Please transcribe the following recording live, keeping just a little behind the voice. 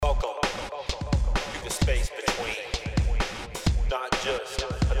just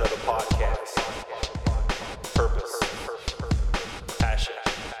another podcast. Purpose, passion,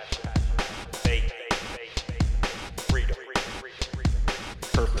 faith, freedom.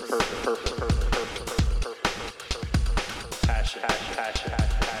 Purpose, passion,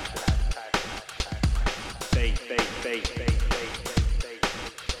 faith,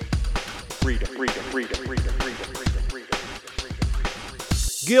 freedom.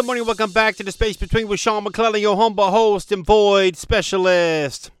 Good morning, welcome back to The Space Between with Sean McClellan, your humble host and void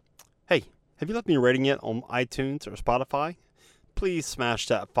specialist. Hey, have you left me a rating yet on iTunes or Spotify? Please smash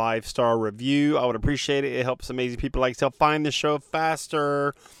that 5-star review. I would appreciate it. It helps amazing people like yourself find the show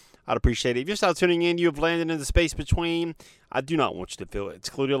faster. I'd appreciate it. If you're still tuning in, you have landed in the space between. I do not want you to feel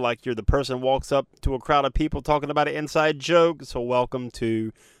excluded like you're the person who walks up to a crowd of people talking about an inside joke. So welcome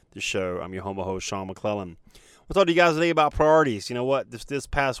to the show. I'm your humble host, Sean McClellan. I'll talk to you guys today about priorities. You know what? This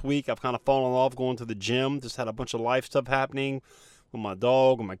past week, I've kind of fallen off going to the gym. Just had a bunch of life stuff happening with my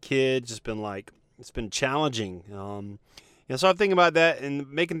dog, with my kids. Just been it's been challenging. So I'm thinking about that and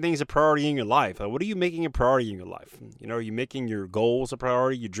making things a priority in your life. What are you making a priority in your life? You know, are you making your goals a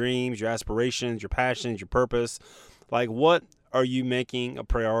priority, your dreams, your aspirations, your passions, your purpose? Like, what are you making a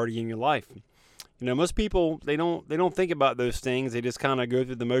priority in your life? You know, most people, they don't think about those things. They just kind of go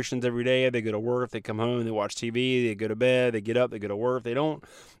through the motions every day. They go to work, they come home, they watch TV, they go to bed, they get up, they go to work. They don't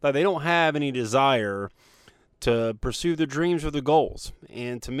have any desire to pursue their dreams or their goals.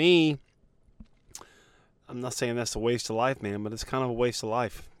 And to me, I'm not saying that's a waste of life, man, but it's kind of a waste of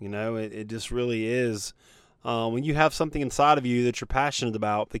life. You know, it just really is. When you have something inside of you that you're passionate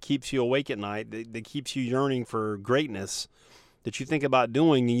about, that keeps you awake at night, that keeps you yearning for greatness, that you think about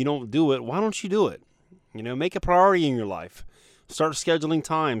doing and you don't do it, why don't you do it? You know, make a priority in your life. Start scheduling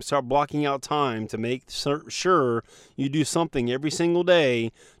time. Start blocking out time to make sure you do something every single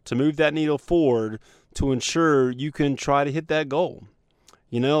day to move that needle forward to ensure you can try to hit that goal.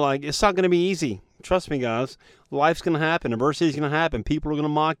 You know, like, it's not going to be easy. Trust me, guys. Life's going to happen. Adversity is going to happen. People are going to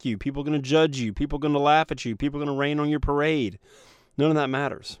mock you. People are going to judge you. People are going to laugh at you. People are going to rain on your parade. None of that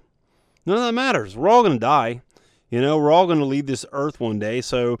matters. None of that matters. We're all going to die. You know, we're all going to leave this earth one day,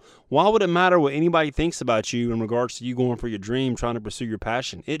 so why would it matter what anybody thinks about you in regards to you going for your dream, trying to pursue your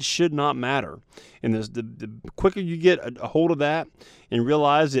passion? It should not matter. And the quicker you get a hold of that and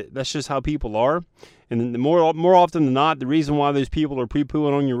realize that that's just how people are, and then the more often than not, the reason why those people are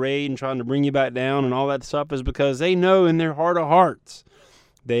poo-pooing on your raid and trying to bring you back down and all that stuff is because they know in their heart of hearts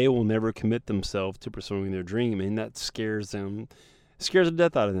they will never commit themselves to pursuing their dream, and that scares the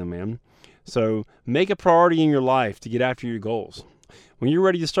death out of them, man. So make a priority in your life to get after your goals. When you're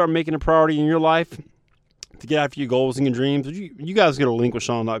ready to start making a priority in your life to get after your goals and your dreams, you guys go to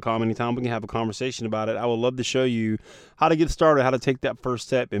linkwithsean.com anytime. We can have a conversation about it. I would love to show you how to get started, how to take that first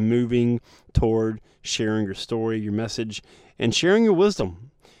step in moving toward sharing your story, your message, and sharing your wisdom.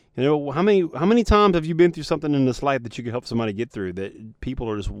 You know, how many times have you been through something in this life that you could help somebody get through that people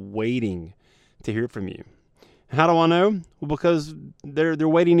are just waiting to hear from you? How do I know? Well, because they're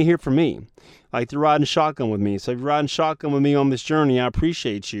waiting to hear from me. Like, they're riding shotgun with me. So if you're riding shotgun with me on this journey, I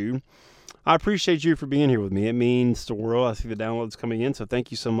appreciate you. I appreciate you for being here with me. It means the world. I see the downloads coming in, so thank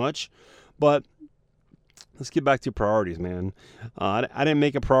you so much. But let's get back to priorities, man. I didn't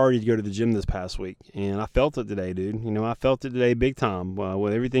make a priority to go to the gym this past week, and I felt it today, dude. You know, I felt it today big time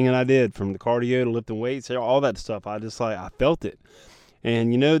with everything that I did, from the cardio to lifting weights, all that stuff. I felt it.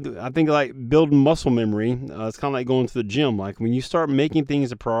 And, you know, I think like building muscle memory, it's kind of like going to the gym. Like, when you start making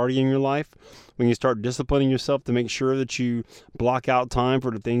things a priority in your life, when you start disciplining yourself to make sure that you block out time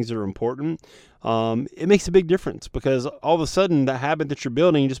for the things that are important, it makes a big difference, because all of a sudden that habit that you're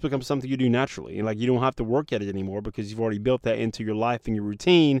building just becomes something you do naturally. And, like, you don't have to work at it anymore because you've already built that into your life and your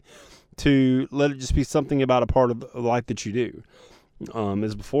routine to let it just be something about a part of life that you do.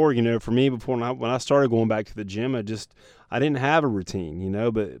 As before, you know, for me, when I started going back to the gym, I didn't have a routine, you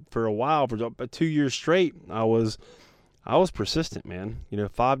know, but for a while, for 2 years straight, I was persistent, man. You know,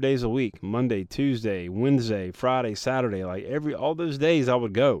 5 days a week, Monday, Tuesday, Wednesday, Friday, Saturday, like all those days I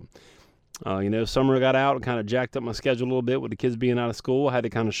would go. You know, summer got out and kind of jacked up my schedule a little bit with the kids being out of school. I had to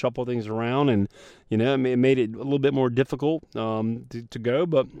kind of shuffle things around, and, you know, it made it a little bit more difficult to go,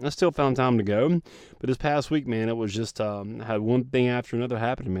 but I still found time to go. But this past week, man, it was just had one thing after another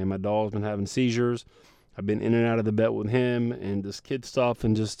happening, man. My dog's been having seizures. I've been in and out of the vet with him, and this kid stuff,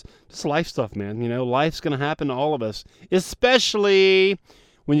 and just life stuff, man. You know, life's going to happen to all of us, especially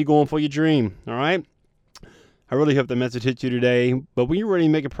when you're going for your dream, all right? I really hope that message hit you today. But when you're ready to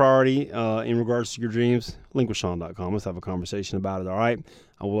make a priority in regards to your dreams, linkwithsean.com. Let's have a conversation about it, all right?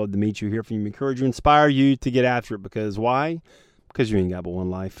 I would love to meet you, hear from you, encourage you, inspire you to get after it. Because why? because you ain't got but one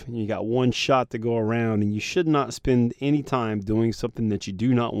life. You got one shot to go around, and you should not spend any time doing something that you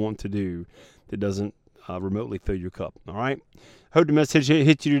do not want to do that doesn't remotely fill your cup. All right? Hope the message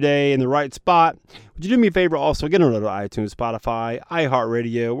hit you today in the right spot. Would you do me a favor also? Get on to iTunes, Spotify,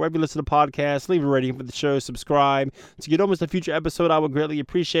 iHeartRadio, wherever you listen to podcasts. Leave a rating for the show. Subscribe to get almost a future episode. I would greatly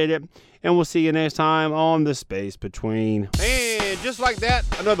appreciate it. And we'll see you next time on The Space Between. And just like that,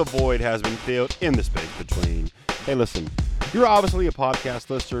 another void has been filled in the space between. Hey, listen, you're obviously a podcast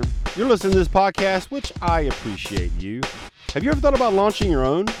listener. You're listening to this podcast, which I appreciate you. Have you ever thought about launching your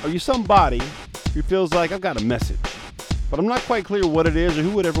own? Are you somebody who feels like I've got a message, but I'm not quite clear what it is or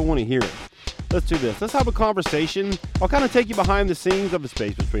who would ever want to hear it? Let's do this. Let's have a conversation. I'll kind of take you behind the scenes of the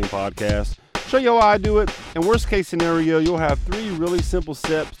Space Between podcast, show you how I do it, and worst case scenario, you'll have 3 really simple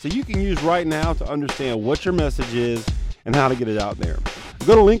steps that you can use right now to understand what your message is and how to get it out there.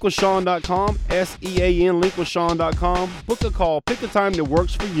 Go to linkwithsean.com, SEAN, linkwithsean.com, book a call, pick a time that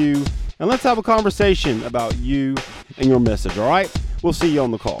works for you, and let's have a conversation about you and your message, all right? We'll see you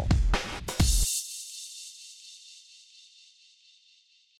on the call.